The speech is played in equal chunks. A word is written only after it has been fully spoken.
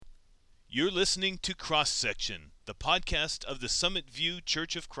You're listening to Cross Section, the podcast of the Summit View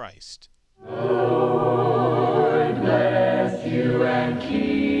Church of Christ. Lord bless you and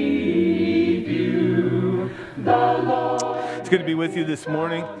keep you. The Lord. It's good to be with you this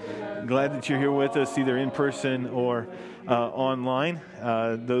morning. Glad that you're here with us, either in person or online.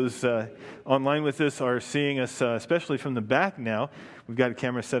 Those online with us are seeing us, especially from the back now. We've got a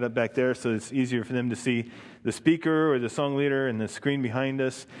camera set up back there, so it's easier for them to see the speaker or the song leader and the screen behind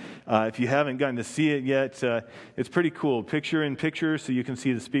us. If you haven't gotten to see it yet, it's pretty cool. Picture in picture, so you can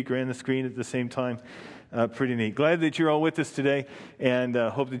see the speaker and the screen at the same time. Pretty neat. Glad that you're all with us today, and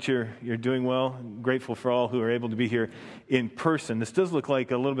hope that you're doing well. Grateful for all who are able to be here in person. This does look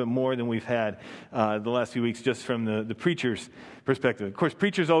like a little bit more than we've had the last few weeks, just from the preacher's perspective. Of course,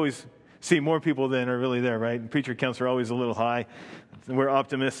 preachers always see more people than are really there, right? Preacher counts are always a little high. We're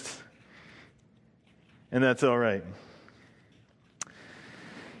optimists, and that's all right.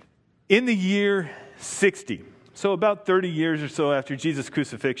 In the year 60, so about 30 years or so after Jesus'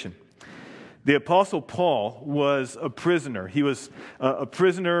 crucifixion, the Apostle Paul was a prisoner. He was a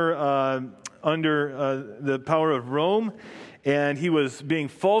prisoner under the power of Rome, and he was being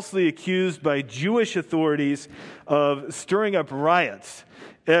falsely accused by Jewish authorities of stirring up riots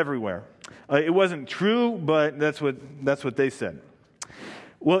everywhere. It wasn't true, but that's what they said.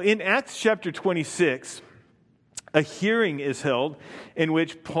 Well, in Acts chapter 26, a hearing is held in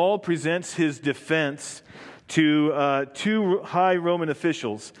which Paul presents his defense to two high Roman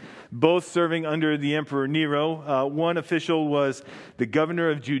officials, both serving under the Emperor Nero. One official was the governor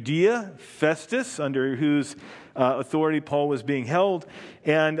of Judea, Festus, under whose authority Paul was being held.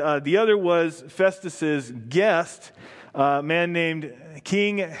 And the other was Festus's guest, a man named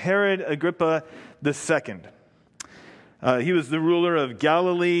King Herod Agrippa II. He was the ruler of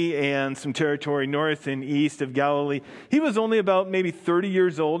Galilee and some territory north and east of Galilee. He was only about maybe 30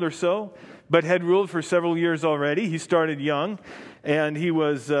 years old or so, but had ruled for several years already. He started young, and he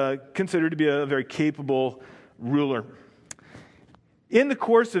was considered to be a very capable ruler. In the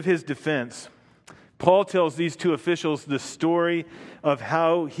course of his defense, Paul tells these two officials the story of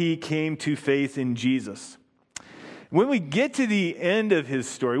how he came to faith in Jesus. When we get to the end of his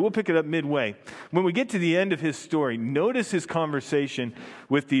story, we'll pick it up midway. When we get to the end of his story, notice his conversation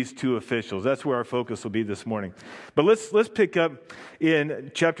with these two officials. That's where our focus will be this morning. But let's pick up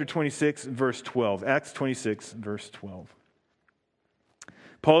in chapter 26, verse 12. Acts 26, verse 12.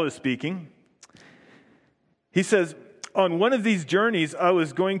 Paul is speaking. He says, "On one of these journeys, I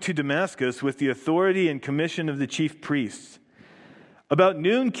was going to Damascus with the authority and commission of the chief priests. About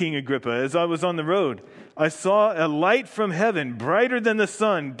noon, King Agrippa, as I was on the road, I saw a light from heaven, brighter than the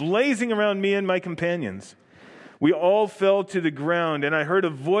sun, blazing around me and my companions. We all fell to the ground, and I heard a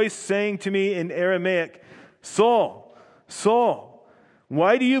voice saying to me in Aramaic, 'Saul, Saul,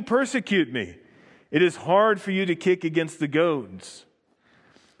 why do you persecute me? It is hard for you to kick against the goads.'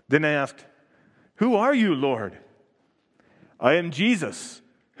 Then I asked, 'Who are you, Lord?' 'I am Jesus,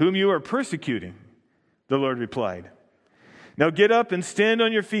 whom you are persecuting,' the Lord replied. 'Now get up and stand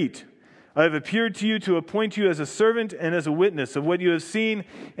on your feet. I have appeared to you to appoint you as a servant and as a witness of what you have seen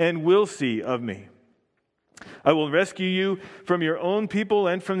and will see of me. I will rescue you from your own people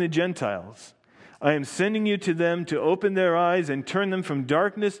and from the Gentiles. I am sending you to them to open their eyes and turn them from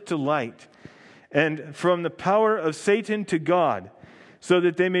darkness to light and from the power of Satan to God, so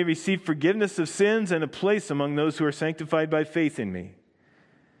that they may receive forgiveness of sins and a place among those who are sanctified by faith in me.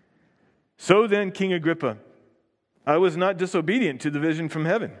 So then, King Agrippa, I was not disobedient to the vision from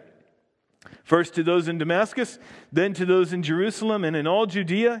heaven. First to those in Damascus, then to those in Jerusalem and in all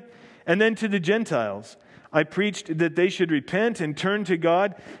Judea, and then to the Gentiles. I preached that they should repent and turn to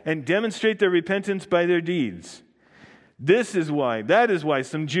God and demonstrate their repentance by their deeds. That is why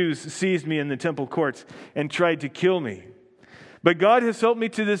some Jews seized me in the temple courts and tried to kill me. But God has helped me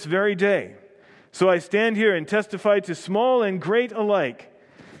to this very day. So I stand here and testify to small and great alike.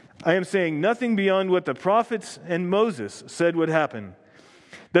 I am saying nothing beyond what the prophets and Moses said would happen,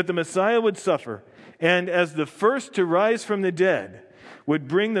 that the Messiah would suffer, and as the first to rise from the dead, would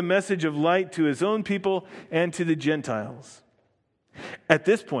bring the message of light to his own people and to the Gentiles." At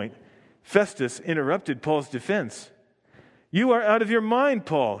this point, Festus interrupted Paul's defense. "You are out of your mind,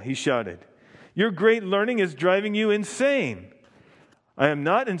 Paul," he shouted. "Your great learning is driving you insane." "I am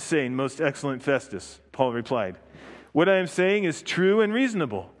not insane, most excellent Festus," Paul replied. "What I am saying is true and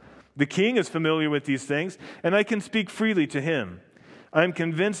reasonable. The king is familiar with these things, and I can speak freely to him. I am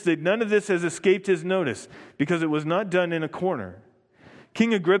convinced that none of this has escaped his notice, because it was not done in a corner.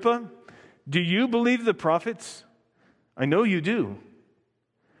 King Agrippa, do you believe the prophets? I know you do."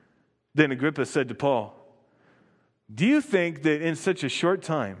 Then Agrippa said to Paul, "Do you think that in such a short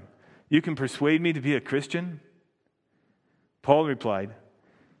time you can persuade me to be a Christian? Paul replied,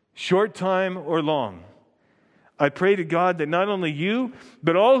 short time or long, I pray to God that not only you,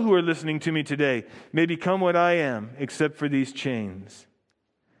 but all who are listening to me today may become what I am, except for these chains.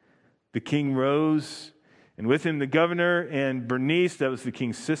 The king rose, and with him the governor and Bernice, that was the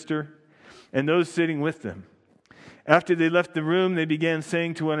king's sister, and those sitting with them. After they left the room, they began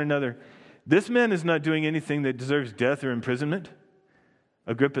saying to one another, this man is not doing anything that deserves death or imprisonment.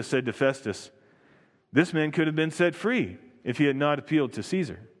 Agrippa said to Festus, this man could have been set free if he had not appealed to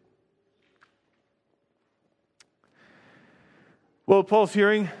Caesar. Well, Paul's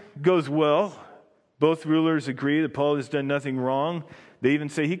hearing goes well. Both rulers agree that Paul has done nothing wrong. They even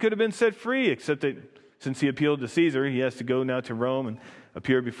say he could have been set free, except that since he appealed to Caesar, he has to go now to Rome and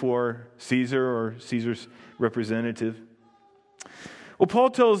appear before Caesar or Caesar's representative. Well,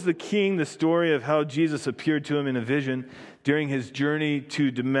 Paul tells the king the story of how Jesus appeared to him in a vision during his journey to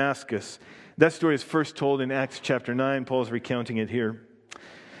Damascus. That story is first told in Acts chapter 9. Paul's recounting it here.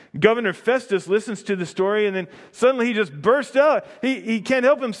 Governor Festus listens to the story, and then suddenly he just bursts out. He can't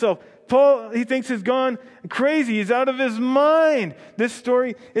help himself. Paul, he thinks he's gone crazy. He's out of his mind. This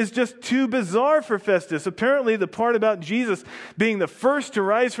story is just too bizarre for Festus. Apparently, the part about Jesus being the first to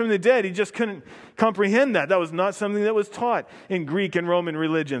rise from the dead, he just couldn't comprehend that. That was not something that was taught in Greek and Roman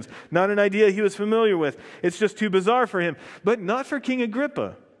religions. Not an idea he was familiar with. It's just too bizarre for him. But not for King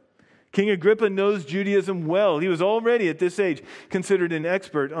Agrippa. King Agrippa knows Judaism well. He was already at this age considered an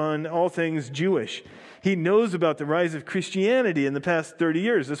expert on all things Jewish. He knows about the rise of Christianity in the past 30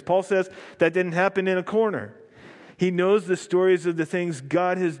 years. As Paul says, that didn't happen in a corner. He knows the stories of the things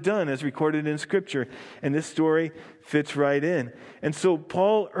God has done as recorded in Scripture. And this story fits right in. And so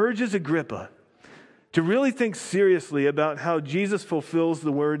Paul urges Agrippa to really think seriously about how Jesus fulfills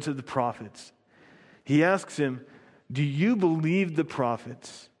the words of the prophets. He asks him, do you believe the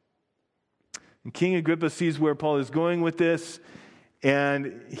prophets? And King Agrippa sees where Paul is going with this,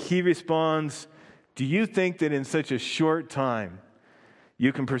 and he responds, do you think that in such a short time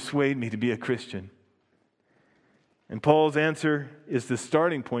you can persuade me to be a Christian? And Paul's answer is the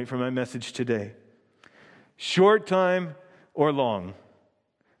starting point for my message today. Short time or long,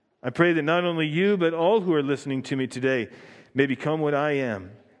 I pray that not only you, but all who are listening to me today may become what I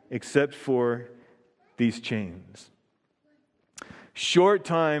am, except for these chains. Short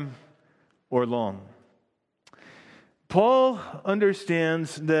time or long. Paul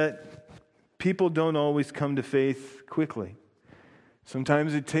understands that people don't always come to faith quickly.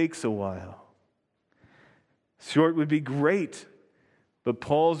 Sometimes it takes a while. Short would be great, but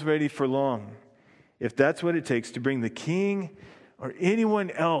Paul's ready for long, if that's what it takes to bring the king or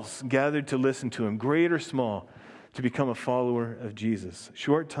anyone else gathered to listen to him, great or small, to become a follower of Jesus.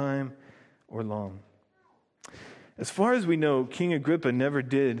 Short time or long. As far as we know, King Agrippa never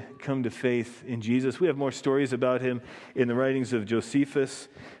did come to faith in Jesus. We have more stories about him in the writings of Josephus,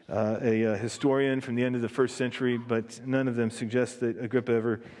 a historian from the end of the first century, but none of them suggest that Agrippa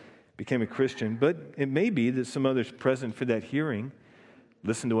ever became a Christian. But it may be that some others present for that hearing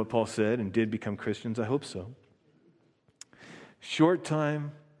listened to what Paul said and did become Christians. I hope so. Short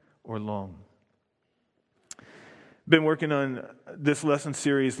time or long. Been working on this lesson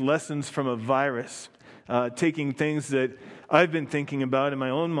series, Lessons from a Virus. Taking things that I've been thinking about in my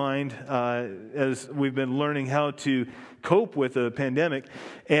own mind as we've been learning how to cope with a pandemic,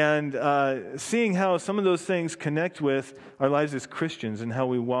 and seeing how some of those things connect with our lives as Christians and how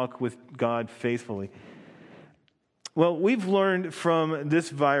we walk with God faithfully. Well, we've learned from this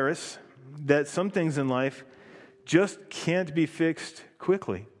virus that some things in life just can't be fixed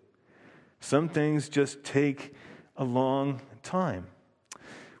quickly. Some things just take a long time.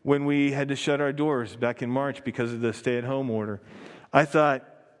 When we had to shut our doors back in March because of the stay-at-home order, I thought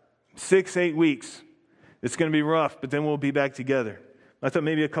 6-8 weeks. It's going to be rough, but then we'll be back together. I thought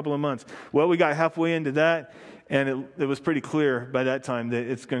maybe a couple of months. Well, we got halfway into that, and it was pretty clear by that time that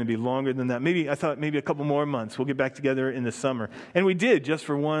it's going to be longer than that. I thought maybe a couple more months. We'll get back together in the summer. And we did, just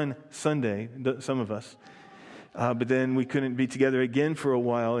for one Sunday, some of us. But then we couldn't be together again for a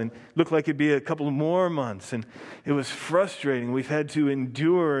while, and looked like it'd be a couple more months, and it was frustrating. We've had to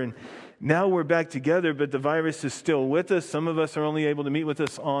endure, and now we're back together, but the virus is still with us. Some of us are only able to meet with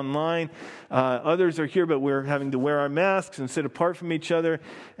us online. Others are here, but we're having to wear our masks and sit apart from each other,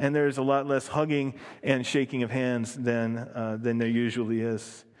 and there's a lot less hugging and shaking of hands than there usually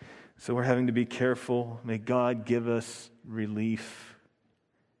is. So we're having to be careful. May God give us relief.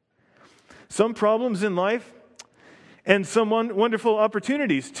 Some problems in life and some wonderful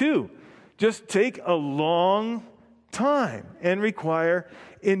opportunities, too, just take a long time and require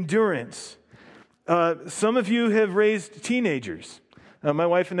endurance. Some of you have raised teenagers. My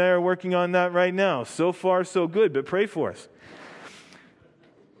wife and I are working on that right now. So far, so good, but pray for us.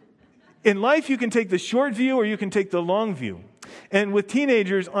 In life, you can take the short view or you can take the long view. And with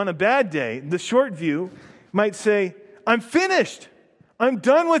teenagers on a bad day, the short view might say, I'm finished. I'm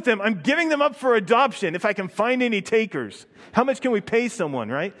done with them. I'm giving them up for adoption if I can find any takers. How much can we pay someone,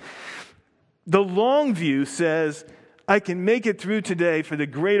 right? The long view says, I can make it through today for the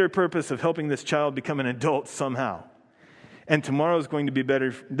greater purpose of helping this child become an adult somehow. And tomorrow is going to be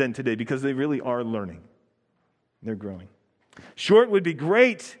better than today because they really are learning. They're growing. Short would be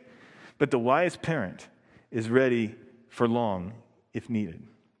great, but the wise parent is ready for long if needed.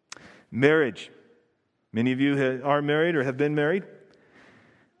 Marriage. Many of you are married or have been married.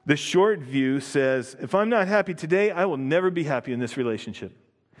 The short view says, if I'm not happy today, I will never be happy in this relationship.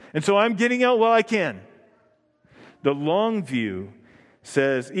 And so I'm getting out while I can. The long view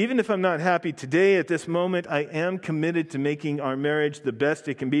says, even if I'm not happy today at this moment, I am committed to making our marriage the best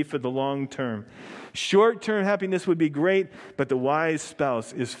it can be for the long term. Short-term happiness would be great, but the wise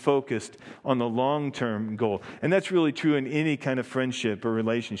spouse is focused on the long-term goal. And that's really true in any kind of friendship or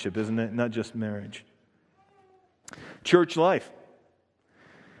relationship, isn't it? Not just marriage. Church life.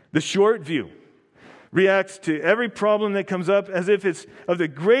 The short view reacts to every problem that comes up as if it's of the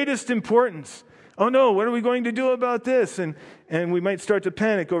greatest importance. Oh no, what are we going to do about this? And we might start to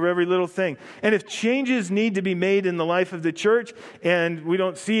panic over every little thing. And if changes need to be made in the life of the church and we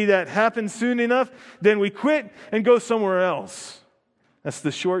don't see that happen soon enough, then we quit and go somewhere else. That's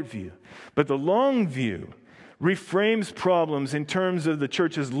the short view. But the long view reframes problems in terms of the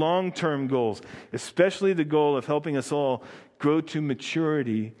church's long-term goals, especially the goal of helping us all grow to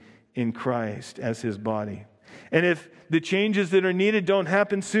maturity in Christ as his body. And if the changes that are needed don't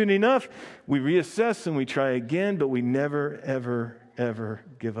happen soon enough, we reassess and we try again, but we never, ever, ever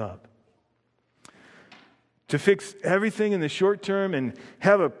give up. To fix everything in the short term and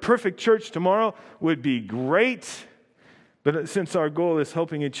have a perfect church tomorrow would be great, but since our goal is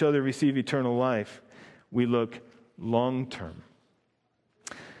helping each other receive eternal life, we look long term.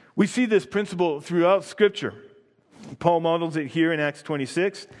 We see this principle throughout Scripture. Paul models it here in Acts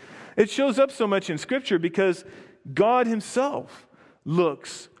 26. It shows up so much in Scripture because God himself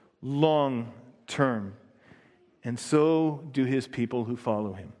looks long term, and so do his people who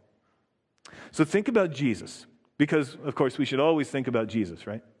follow him. So think about Jesus, because, of course, we should always think about Jesus,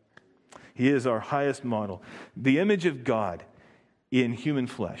 right? He is our highest model, the image of God in human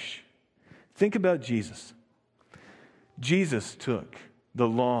flesh. Think about Jesus. Jesus took the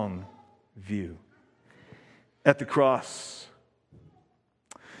long view. At the cross,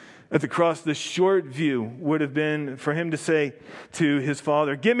 the short view would have been for him to say to his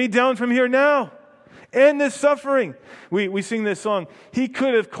Father, get me down from here now. End this suffering. We sing this song. He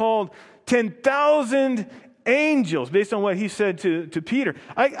could have called 10,000 angels based on what he said to Peter.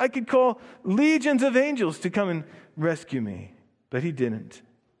 I could call legions of angels to come and rescue me. But he didn't.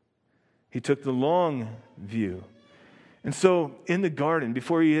 He took the long view. And so in the garden,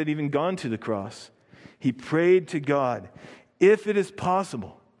 before he had even gone to the cross, he prayed to God, if it is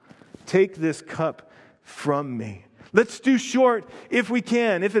possible, take this cup from me. Let's do short if we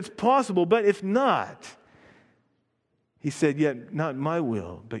can, if it's possible, but if not, he said, yet not my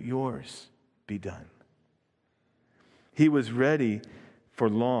will, but yours be done. He was ready for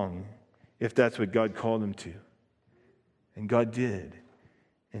long, if that's what God called him to. And God did,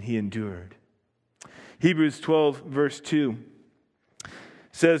 and he endured. Hebrews 12, verse 2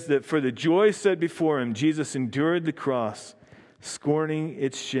 says that for the joy set before him, Jesus endured the cross, scorning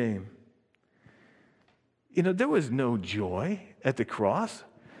its shame. You know, there was no joy at the cross.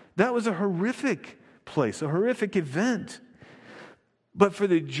 That was a horrific place, a horrific event. But for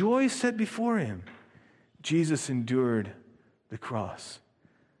the joy set before him, Jesus endured the cross.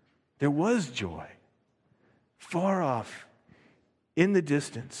 There was joy, far off, in the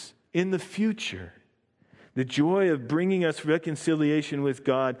distance, in the future. The joy of bringing us reconciliation with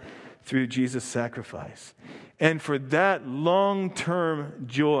God through Jesus' sacrifice. And for that long-term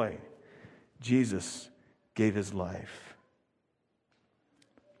joy, Jesus gave his life.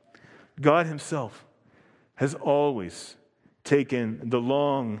 God himself has always taken the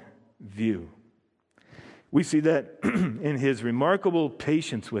long view. We see that in his remarkable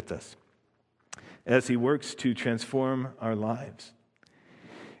patience with us as he works to transform our lives.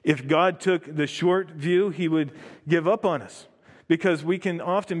 If God took the short view, he would give up on us because we can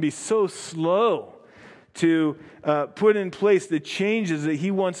often be so slow to put in place the changes that he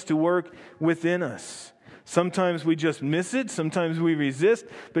wants to work within us. Sometimes we just miss it. Sometimes we resist,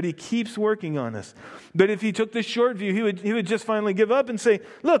 but he keeps working on us. But if he took the short view, he would just finally give up and say,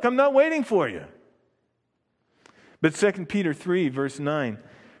 look, I'm not waiting for you. But 2 Peter 3, verse 9,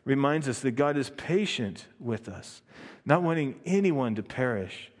 reminds us that God is patient with us, not wanting anyone to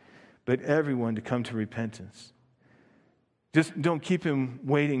perish, but everyone to come to repentance. Just don't keep him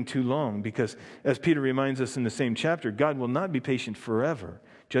waiting too long, because as Peter reminds us in the same chapter, God will not be patient forever.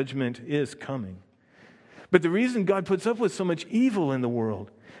 Judgment is coming. But the reason God puts up with so much evil in the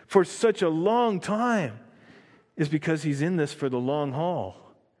world for such a long time is because he's in this for the long haul.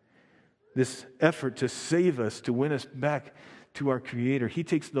 This effort to save us, to win us back to our Creator. He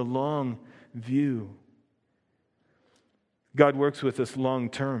takes the long view. God works with us long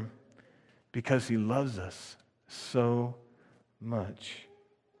term because he loves us so much.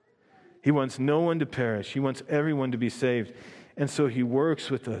 He wants no one to perish. He wants everyone to be saved. And so he works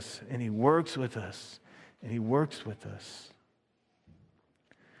with us, and he works with us, and he works with us.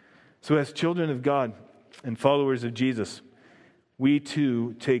 So as children of God and followers of Jesus, we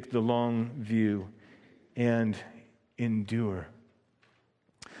too take the long view and endure.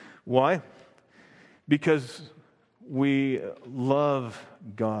 Why? Because we love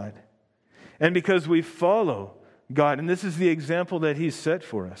God and because we follow God. And this is the example that he's set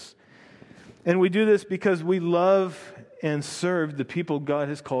for us. And we do this because we love and serve the people God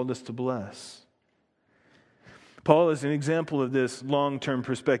has called us to bless. Paul is an example of this long-term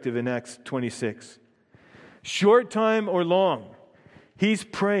perspective in Acts 26. Short time or long, he's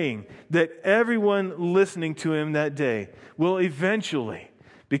praying that everyone listening to him that day will eventually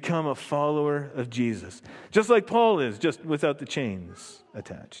become a follower of Jesus. Just like Paul is, just without the chains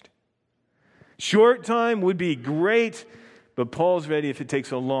attached. Short time would be great, but Paul's ready if it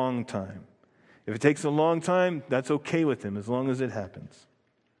takes a long time. If it takes a long time, that's okay with him as long as it happens.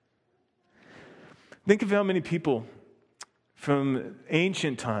 Think of how many people from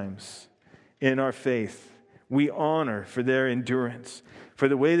ancient times in our faith we honor for their endurance, for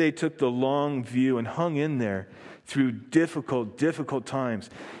the way they took the long view and hung in there through difficult times.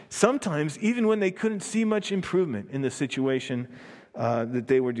 Sometimes even when they couldn't see much improvement in the situation that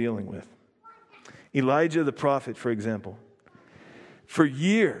they were dealing with. Elijah the prophet, for example, for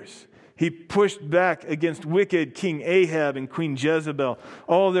years he pushed back against wicked King Ahab and Queen Jezebel,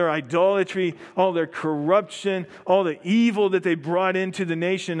 all their idolatry, all their corruption, all the evil that they brought into the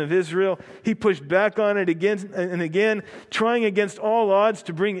nation of Israel. He pushed back on it again and again, trying against all odds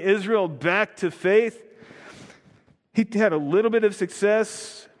to bring Israel back to faith. He had a little bit of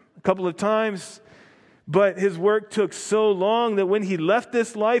success a couple of times, but his work took so long that when he left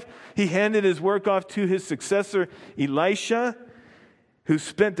this life, he handed his work off to his successor, Elisha, who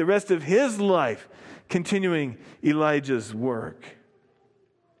spent the rest of his life continuing Elijah's work.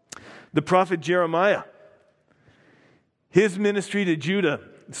 The prophet Jeremiah, his ministry to Judah,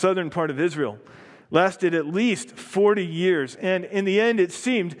 the southern part of Israel, lasted at least 40 years, and in the end it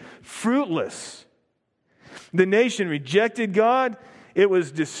seemed fruitless. The nation rejected God. It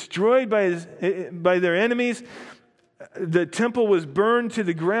was destroyed by their enemies. The temple was burned to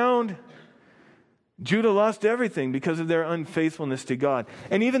the ground. Judah lost everything because of their unfaithfulness to God.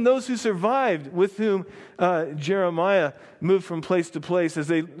 And even those who survived, with whom Jeremiah moved from place to place as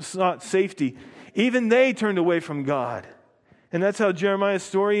they sought safety, even they turned away from God. And that's how Jeremiah's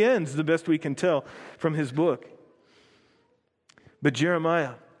story ends, the best we can tell from his book. But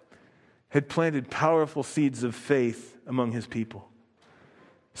Jeremiah had planted powerful seeds of faith among his people.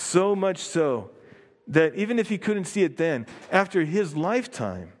 So much so that even if he couldn't see it then, after his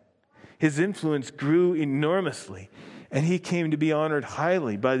lifetime, his influence grew enormously, and he came to be honored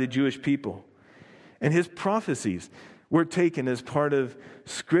highly by the Jewish people. And his prophecies were taken as part of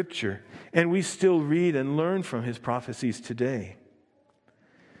Scripture, and we still read and learn from his prophecies today.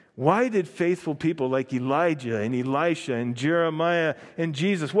 Why did faithful people like Elijah and Elisha and Jeremiah and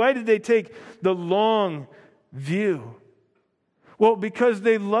Jesus, why did they take the long view? Well, because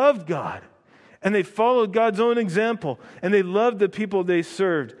they loved God, and they followed God's own example, and they loved the people they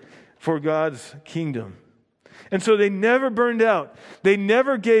served for God's kingdom. And so they never burned out. They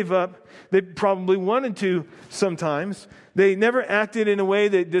never gave up. They probably wanted to sometimes. They never acted in a way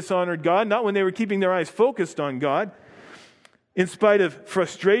that dishonored God, not when they were keeping their eyes focused on God. In spite of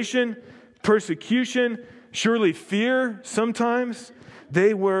frustration, persecution, surely fear sometimes,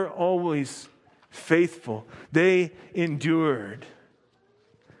 they were always faithful. They endured.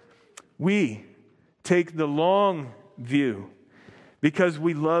 We take the long view because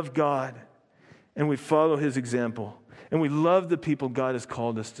we love God and we follow his example and we love the people God has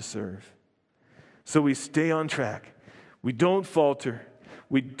called us to serve. So we stay on track. We don't falter.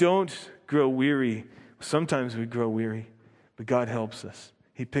 We don't grow weary. Sometimes we grow weary, but God helps us.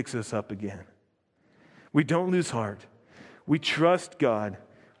 He picks us up again. We don't lose heart. We trust God.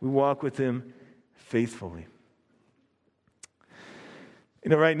 We walk with him faithfully.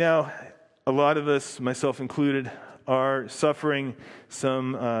 Right now, a lot of us, myself included, are suffering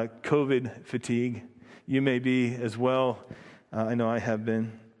some COVID fatigue. You may be as well. I know I have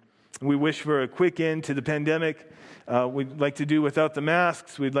been. We wish for a quick end to the pandemic. We'd like to do without the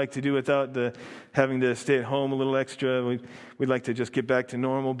masks. We'd like to do without the having to stay at home a little extra. We'd like to just get back to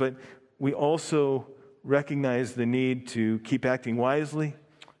normal. But we also recognize the need to keep acting wisely,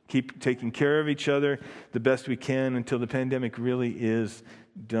 keep taking care of each other the best we can until the pandemic really is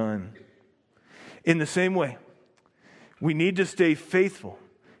done. In the same way, we need to stay faithful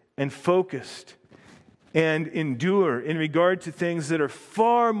and focused and endure in regard to things that are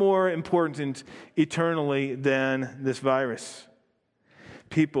far more important eternally than this virus.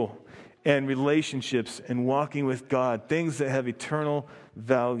 People and relationships and walking with God, things that have eternal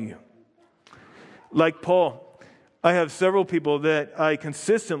value. Like Paul, I have several people that I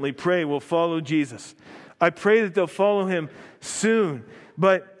consistently pray will follow Jesus. I pray that they'll follow him soon,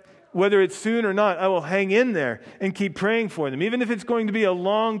 but whether it's soon or not, I will hang in there and keep praying for them, even if it's going to be a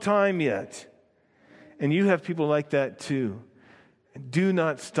long time yet. And you have people like that too. Do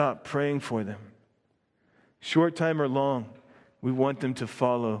not stop praying for them. Short time or long, we want them to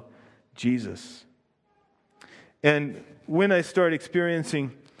follow Jesus. And when I start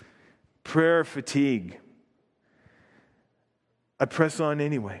experiencing prayer fatigue, I press on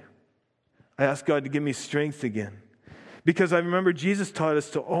anyway. I ask God to give me strength again. Because I remember Jesus taught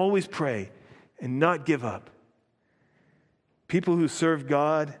us to always pray and not give up. People who serve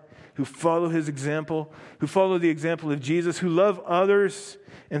God, who follow his example, who follow the example of Jesus, who love others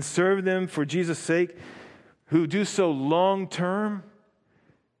and serve them for Jesus' sake, who do so long term,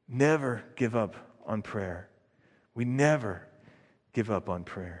 never give up on prayer. We never give up on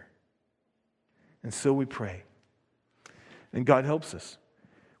prayer. And so we pray. And God helps us.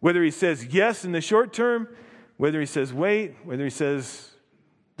 Whether he says yes in the short term, whether he says wait, whether he says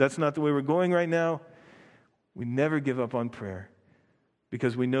that's not the way we're going right now, we never give up on prayer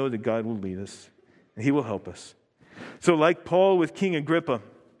because we know that God will lead us and he will help us. So like Paul with King Agrippa,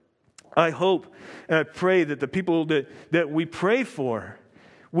 I hope and I pray that the people that we pray for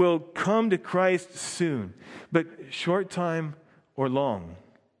will come to Christ soon. But short time or long,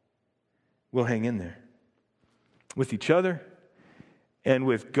 we'll hang in there with each other and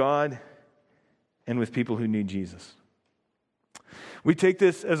with God and with people who need Jesus. We take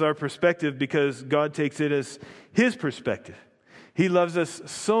this as our perspective because God takes it as his perspective. He loves us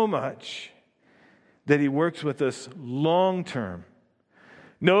so much that he works with us long term.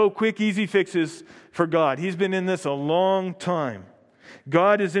 No quick, easy fixes for God. He's been in this a long time.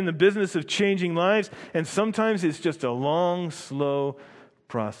 God is in the business of changing lives, and sometimes it's just a long, slow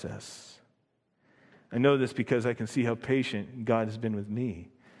process. I know this because I can see how patient God has been with me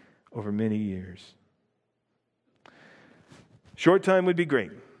over many years. Short time would be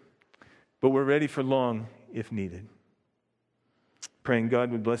great, but we're ready for long if needed. Praying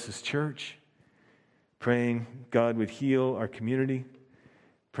God would bless his church, praying God would heal our community,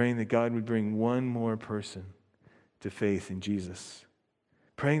 praying that God would bring one more person to faith in Jesus,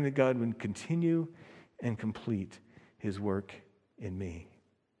 praying that God would continue and complete his work in me.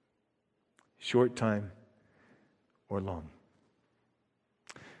 Short time or long.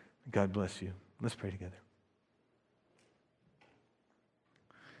 God bless you. Let's pray together.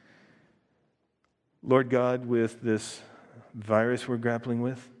 Lord God, with this virus we're grappling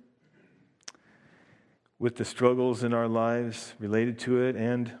with the struggles in our lives related to it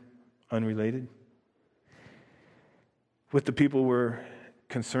and unrelated, with the people we're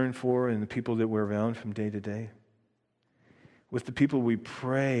concerned for and the people that we're around from day to day, with the people we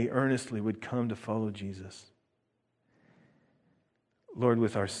pray earnestly would come to follow Jesus. Lord,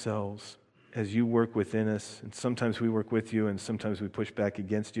 with ourselves, as you work within us, and sometimes we work with you and sometimes we push back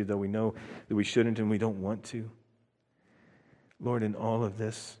against you, though we know that we shouldn't and we don't want to. Lord, in all of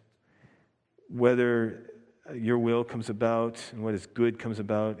this, whether your will comes about and what is good comes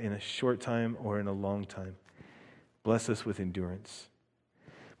about in a short time or in a long time, bless us with endurance.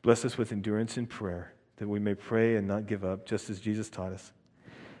 Bless us with endurance in prayer, that we may pray and not give up, just as Jesus taught us.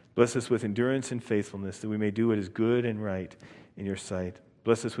 Bless us with endurance and faithfulness, that we may do what is good and right in your sight.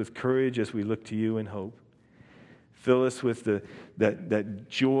 Bless us with courage as we look to you in hope. Fill us with that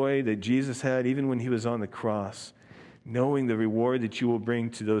joy that Jesus had even when he was on the cross, knowing the reward that you will bring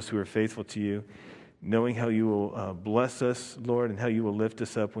to those who are faithful to you, knowing how you will bless us, Lord, and how you will lift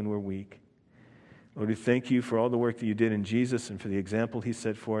us up when we're weak. Lord, we thank you for all the work that you did in Jesus and for the example he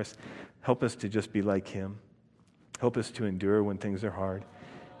set for us. Help us to just be like him. Help us to endure when things are hard.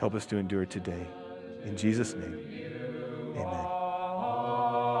 Help us to endure today. In Jesus' name, amen.